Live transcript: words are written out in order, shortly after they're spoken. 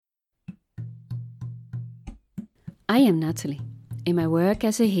I am Natalie. In my work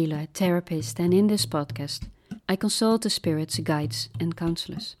as a healer, therapist, and in this podcast, I consult the spirits, guides, and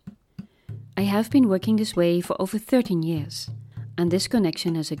counselors. I have been working this way for over 13 years, and this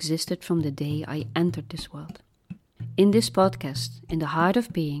connection has existed from the day I entered this world. In this podcast, In the Heart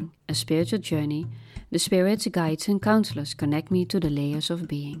of Being, a spiritual journey, the spirits, guides, and counselors connect me to the layers of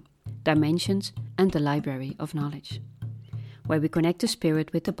being, dimensions, and the library of knowledge, where we connect the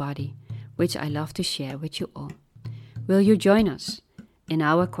spirit with the body, which I love to share with you all. Will you join us in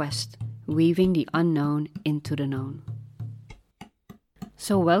our quest, weaving the unknown into the known?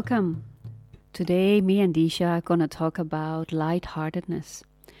 So welcome. Today, me and Disha are going to talk about lightheartedness,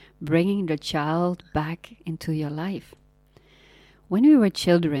 bringing the child back into your life. When we were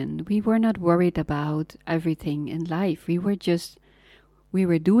children, we were not worried about everything in life. We were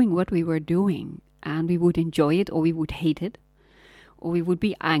doing what we were doing, and we would enjoy it or we would hate it, or we would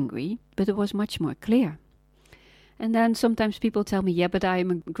be angry, but it was much more clear. And then sometimes people tell me, yeah, but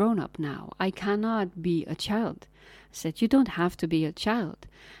I'm a grown-up now. I cannot be a child. I said, you don't have to be a child,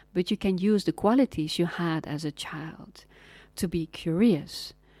 but you can use the qualities you had as a child to be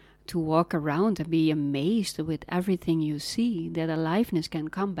curious, to walk around and be amazed with everything you see, that aliveness can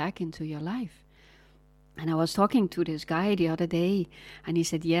come back into your life. And I was talking to this guy the other day, and he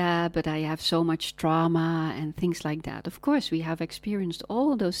said, yeah, but I have so much trauma and things like that. Of course, we have experienced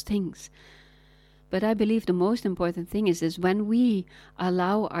all those things. But I believe the most important thing is when we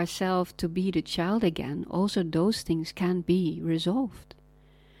allow ourselves to be the child again, also those things can be resolved.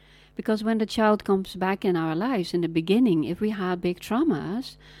 Because when the child comes back in our lives, in the beginning, if we had big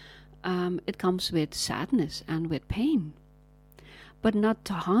traumas, it comes with sadness and with pain. But not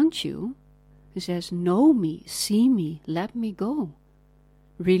to haunt you. He says, know me, see me, let me go.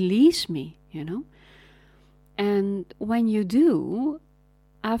 Release me, And when you do,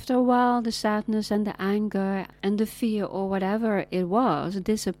 after a while, the sadness and the anger and the fear or whatever it was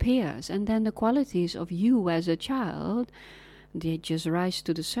disappears. And then the qualities of you as a child, they just rise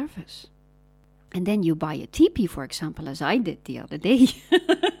to the surface. And then you buy a teepee, for example, as I did the other day.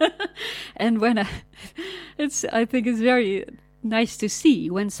 And when I think it's very nice to see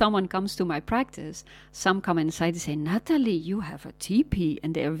when someone comes to my practice, some come inside and say, Natalie, you have a teepee,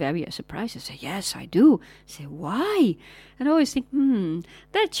 and they're very surprised. I say, yes, I do. I say, why? And I always think,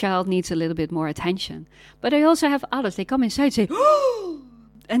 that child needs a little bit more attention. But I also have others, they come inside and say, oh,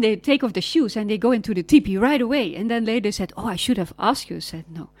 and they take off the shoes and they go into the teepee right away. And then later said, oh, I should have asked you. I said,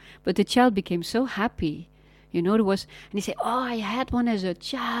 no. But the child became so happy. There was, and he said, oh, I had one as a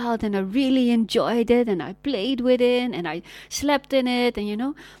child and I really enjoyed it and I played with it and I slept in it.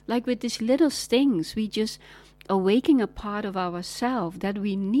 And, like with these little things, we just awaken a part of ourselves that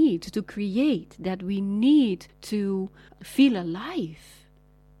we need to create, that we need to feel alive.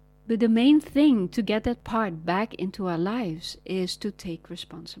 But the main thing to get that part back into our lives is to take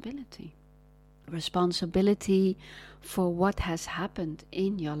responsibility. Responsibility for what has happened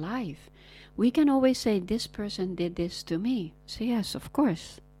in your life. We can always say, this person did this to me. So yes, of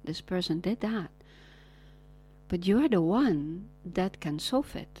course, this person did that. But you're the one that can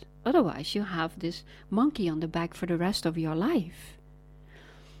solve it. Otherwise, you have this monkey on the back for the rest of your life.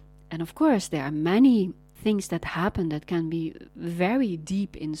 And of course, there are many things that happen that can be very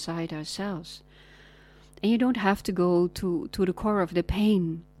deep inside ourselves. And you don't have to go to the core of the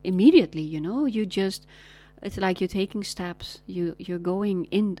pain immediately, you just... It's like you're taking steps. You're going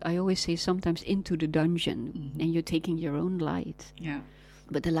in, I always say sometimes, into the dungeon, and you're taking your own light. Yeah.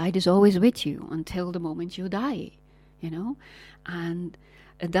 But the light is always with you until the moment you die, And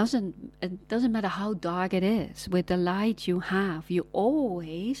it doesn't matter how dark it is. With the light you have, you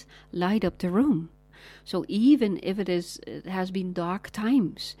always light up the room. So even if it has been dark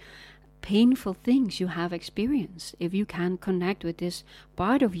times, painful things you have experienced, if you can connect with this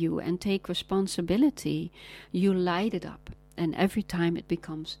part of you and take responsibility, you light it up. And every time it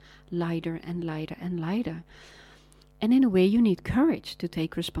becomes lighter and lighter and lighter. And in a way, you need courage to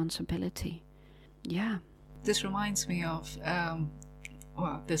take responsibility. Yeah. This reminds me of,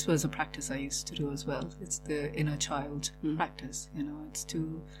 this was a practice I used to do as well. It's the inner child practice. It's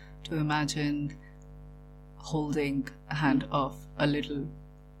to imagine holding a hand of a little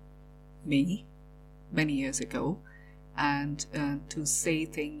me many years ago, and to say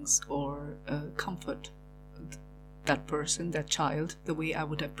things or comfort that person, that child, the way I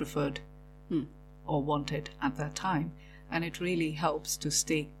would have preferred or wanted at that time. And it really helps to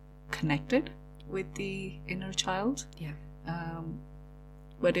stay connected with the inner child. Yeah.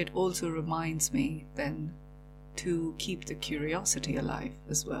 But it also reminds me then to keep the curiosity alive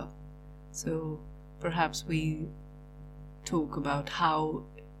as well. So perhaps we talk about how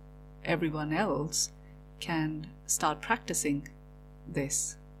everyone else can start practicing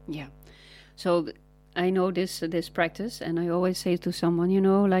this. Yeah. So I know this practice, and I always say to someone,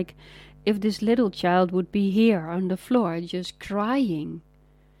 like, if this little child would be here on the floor just crying,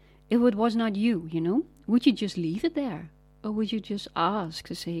 if it was not you, would you just leave it there? Or would you just ask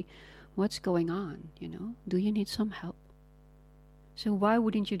to say, what's going on, Do you need some help? So why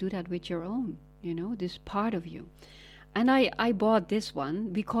wouldn't you do that with your own, this part of you? And I bought this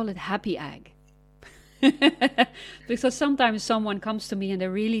one. We call it Happy Egg. Because sometimes someone comes to me and they're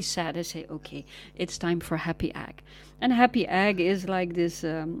really sad. I say, okay, it's time for Happy Egg. And Happy Egg is like this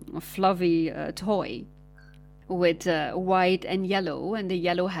fluffy toy with white and yellow, and the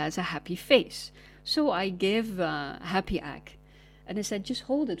yellow has a happy face. So I give Happy Egg, and I said, just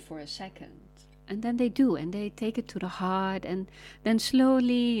hold it for a second. And then they do, and they take it to the heart, and then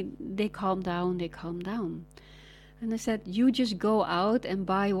slowly they calm down. And I said, you just go out and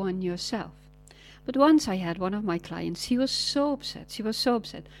buy one yourself. But once I had one of my clients, she was so upset.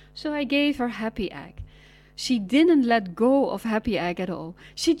 So I gave her Happy Egg. She didn't let go of Happy Egg at all.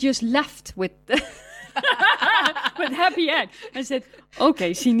 She just left with with Happy Egg. I said,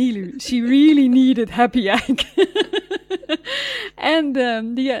 okay, she really needed Happy Egg. And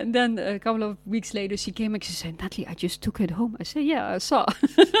then a couple of weeks later, she came and she said, Natalie, I just took it home. I said, yeah, I saw.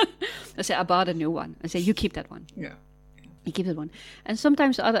 I said, I bought a new one. I said, you keep that one. Yeah. You keep that one. And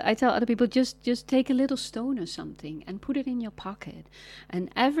sometimes I tell other people, just take a little stone or something and put it in your pocket. And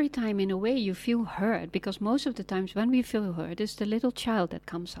every time, in a way, you feel heard, because most of the times when we feel heard, it's the little child that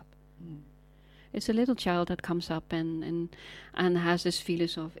comes up. It's a little child that comes up and has this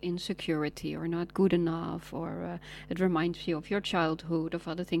feelings of insecurity or not good enough, or it reminds you of your childhood, of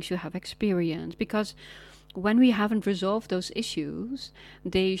other things you have experienced. Because when we haven't resolved those issues,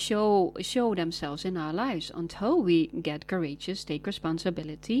 they show themselves in our lives until we get courageous, take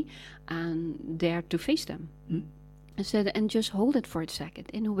responsibility, and dare to face them. And just hold it for a second.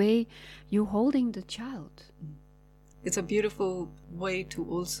 In a way, you're holding the child. It's a beautiful way to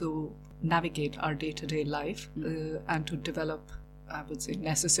also navigate our day-to-day life and to develop, I would say,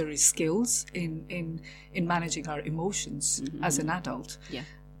 necessary skills in managing our emotions as an adult. Yeah.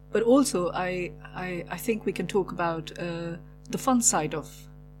 But also, I think we can talk about the fun side of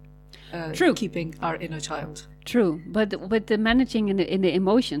keeping our inner child. True, but with the managing in the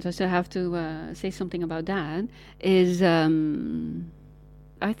emotions, I still have to say something about that. Is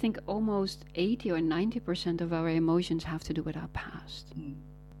I think almost 80 or 90% of our emotions have to do with our past.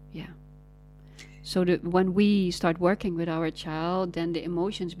 Yeah. So when we start working with our child, then the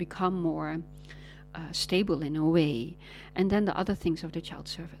emotions become more stable in a way, and then the other things of the child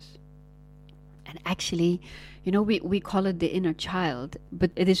service. And actually, we call it the inner child,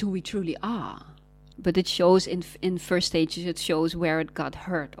 but it is who we truly are. But it shows in first stages, it shows where it got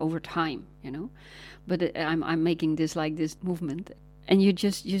hurt over time, But I'm making this like this movement. And you're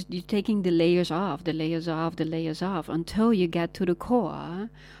taking the layers off until you get to the core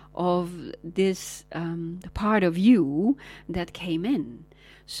of this part of you that came in.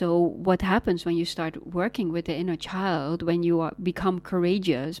 So what happens when you start working with the inner child, when you become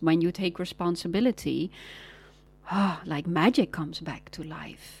courageous, when you take responsibility, like magic comes back to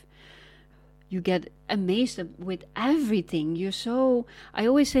life. You get amazed with everything. I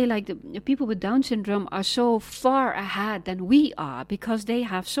always say, like, the people with Down syndrome are so far ahead than we are, because they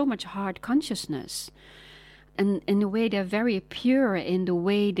have so much hard consciousness. And in a way, they're very pure in the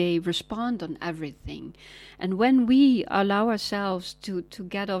way they respond on everything. And when we allow ourselves to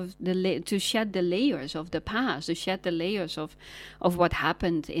shed the layers of the past, to shed the layers of what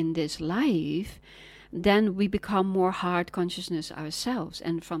happened in this life, then we become more hard consciousness ourselves.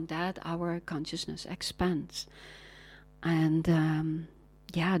 And from that, our consciousness expands. And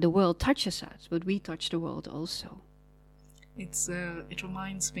the world touches us, but we touch the world also. It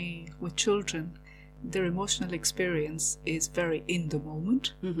reminds me, with children, their emotional experience is very in the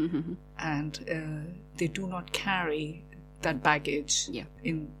moment, and they do not carry that baggage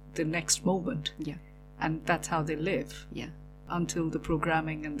in the next moment. Yeah. And that's how they live. Yeah. Until the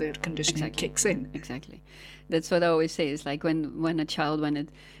programming and the conditioning kicks in. Exactly. That's what I always say. It's like when a child,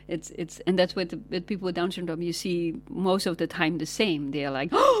 it's and that's what with people with Down syndrome, you see most of the time the same. They're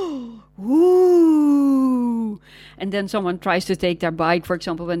like, oh, ooh. And then someone tries to take their bike, for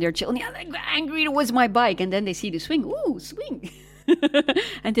example, when they're chilling, like angry, it was my bike. And then they see the swing, ooh, swing.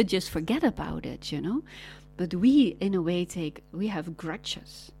 And they just forget about it, But we, in a way, we have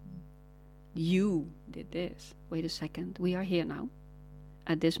grudges. You did this. Wait a second. We are here now.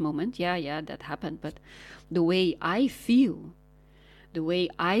 At this moment. Yeah, that happened. But the way I feel, the way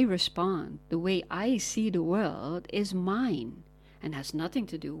I respond, the way I see the world is mine. and has nothing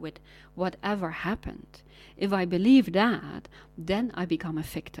to do with whatever happened. If I believe that, then I become a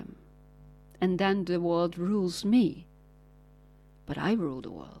victim. And then the world rules me. But I rule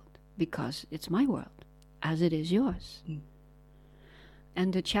the world because it's my world, as it is yours.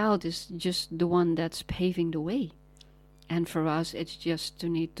 And the child is just the one that's paving the way. And for us, it's just to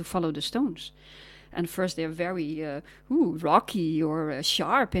need to follow the stones. And first they're very rocky or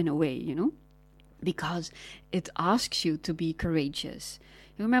sharp in a way, you know, because it asks you to be courageous.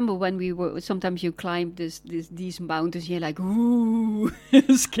 You remember when sometimes you climb these mountains, you're like, ooh,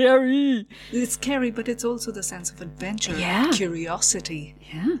 it's scary. It's scary, but it's also the sense of adventure, curiosity,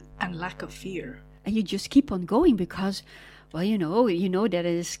 and lack of fear. And you just keep on going because, well, you know that it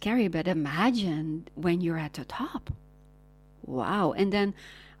is scary, but imagine when you're at the top. Wow. And then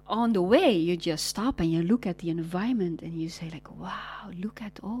on the way, you just stop and you look at the environment and you say like, wow, look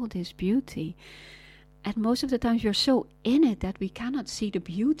at all this beauty. And most of the times we're so in it that we cannot see the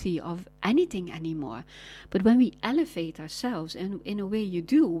beauty of anything anymore. But when we elevate ourselves, and in a way you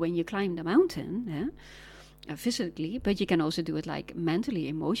do when you climb the mountain, physically, but you can also do it like mentally,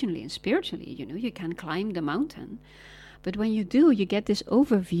 emotionally, and spiritually. You know, you can climb the mountain. But when you do, you get this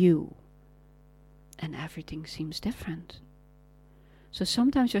overview and everything seems different. So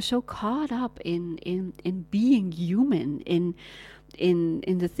sometimes you're so caught up in being human, in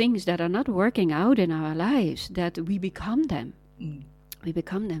the things that are not working out in our lives, that we become them. We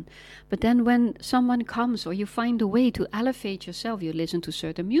become them. But then when someone comes, or you find a way to elevate yourself, you listen to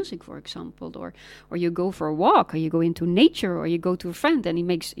certain music, for example, or you go for a walk, or you go into nature, or you go to a friend and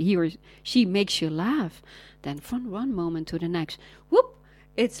he or she makes you laugh, then from one moment to the next, whoop,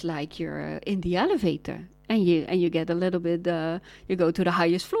 it's like you're in the elevator. And you get a little bit, you go to the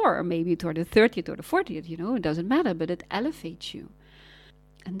highest floor, or maybe to the 30th or the 40th, you know, it doesn't matter, but it elevates you.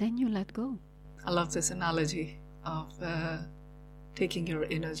 And then you let go. I love this analogy of taking your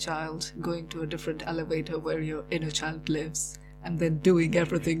inner child, going to a different elevator where your inner child lives, and then doing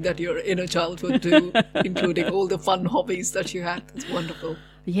everything that your inner child would do, including all the fun hobbies that you had. It's wonderful.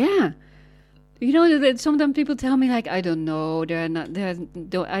 Yeah. You know that sometimes people tell me like, I don't know,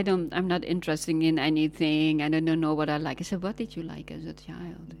 I'm not interested in anything, and I don't know what I like. I said, what did you like as a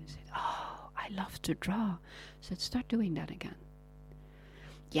child? They said, oh, I love to draw. I said, start doing that again.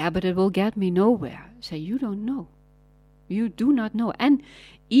 Yeah, but it will get me nowhere. I said, you don't know. You do not know. And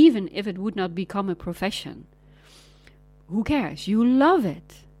even if it would not become a profession, who cares? You love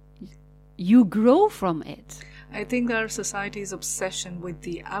it. You grow from it. I think our society's obsession with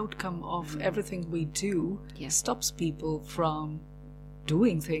the outcome of everything we do stops people from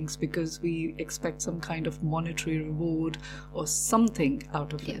doing things because we expect some kind of monetary reward or something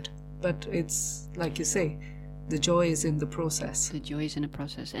out of it. But it's, like you say, the joy is in the process. The joy is in the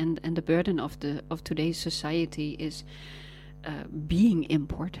process. And the burden of today's society is being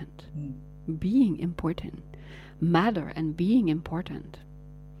important. Being important. Matter and being important.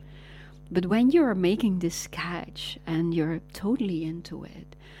 But when you're making this sketch and you're totally into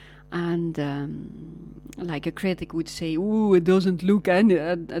it, and like a critic would say, "Ooh, it doesn't look any,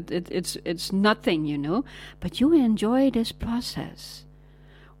 it's nothing," you know. But you enjoy this process.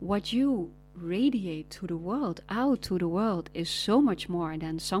 What you radiate to the world, out to the world, is so much more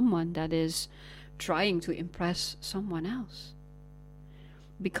than someone that is trying to impress someone else.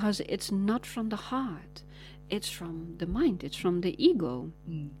 Because it's not from the heart, it's from the mind, it's from the ego.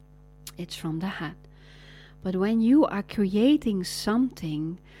 It's from the head. But when you are creating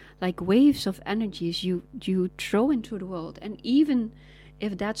something like waves of energies you throw into the world, and even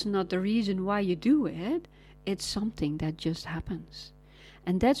if that's not the reason why you do it, it's something that just happens.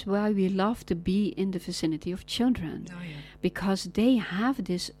 And that's why we love to be in the vicinity of children, because they have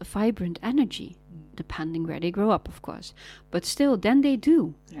this vibrant energy, depending where they grow up, of course. But still, then they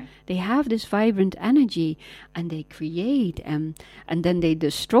do. They have this vibrant energy, and they create, and then they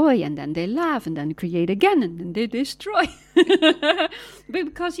destroy, and then they laugh, and then create again, and then they destroy.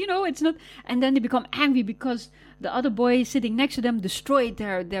 Because, you know, it's not... And then they become angry because the other boy sitting next to them destroyed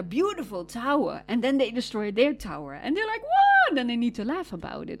their beautiful tower, and then they destroy their tower. And they're like, what? And then they need to laugh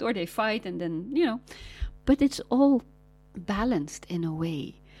about it. Or they fight, and then, you know. But it's all balanced in a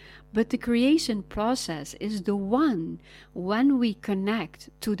way. But the creation process is the one when we connect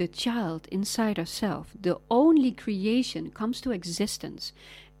to the child inside ourselves. The only creation comes to existence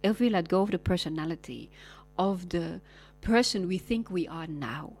if we let go of the personality of the person we think we are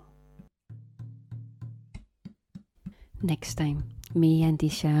now. Next time, me and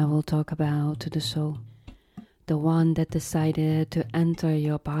Disha will talk about the soul. The one that decided to enter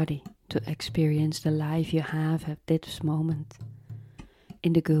your body to experience the life you have at this moment.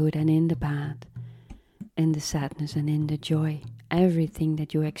 In the good and in the bad, in the sadness and in the joy, everything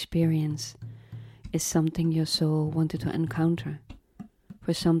that you experience is something your soul wanted to encounter.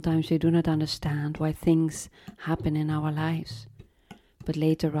 For sometimes we do not understand why things happen in our lives, but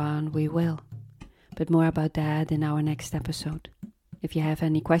later on we will. But more about that in our next episode. If you have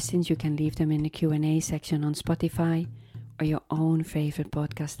any questions, you can leave them in the Q&A section on Spotify or your own favorite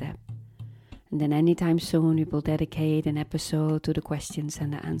podcast app. And then anytime soon we will dedicate an episode to the questions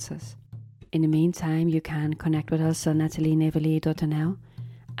and the answers. In the meantime, you can connect with us on nathalieneverlee.nl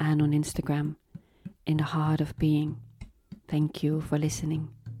and on Instagram, In the Heart of Being. Thank you for listening.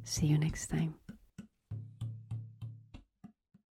 See you next time.